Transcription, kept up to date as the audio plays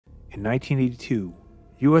In 1982,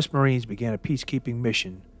 U.S. Marines began a peacekeeping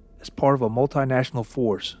mission as part of a multinational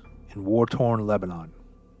force in war-torn Lebanon.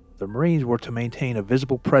 The Marines were to maintain a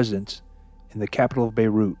visible presence in the capital of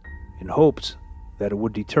Beirut in hopes that it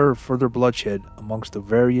would deter further bloodshed amongst the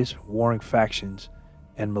various warring factions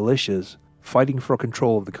and militias fighting for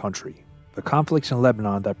control of the country. The conflicts in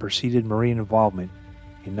Lebanon that preceded Marine involvement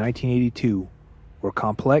in 1982 were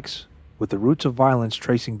complex, with the roots of violence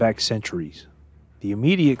tracing back centuries. The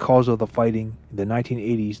immediate cause of the fighting in the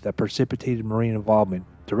 1980s that precipitated Marine involvement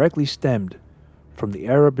directly stemmed from the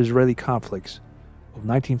Arab-Israeli conflicts of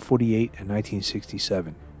 1948 and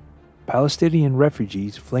 1967. Palestinian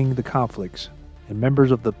refugees fleeing the conflicts and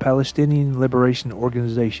members of the Palestinian Liberation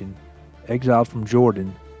Organization exiled from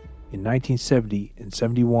Jordan in 1970 and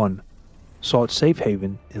 71 sought safe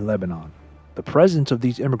haven in Lebanon. The presence of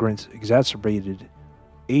these immigrants exacerbated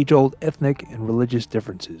age-old ethnic and religious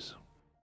differences.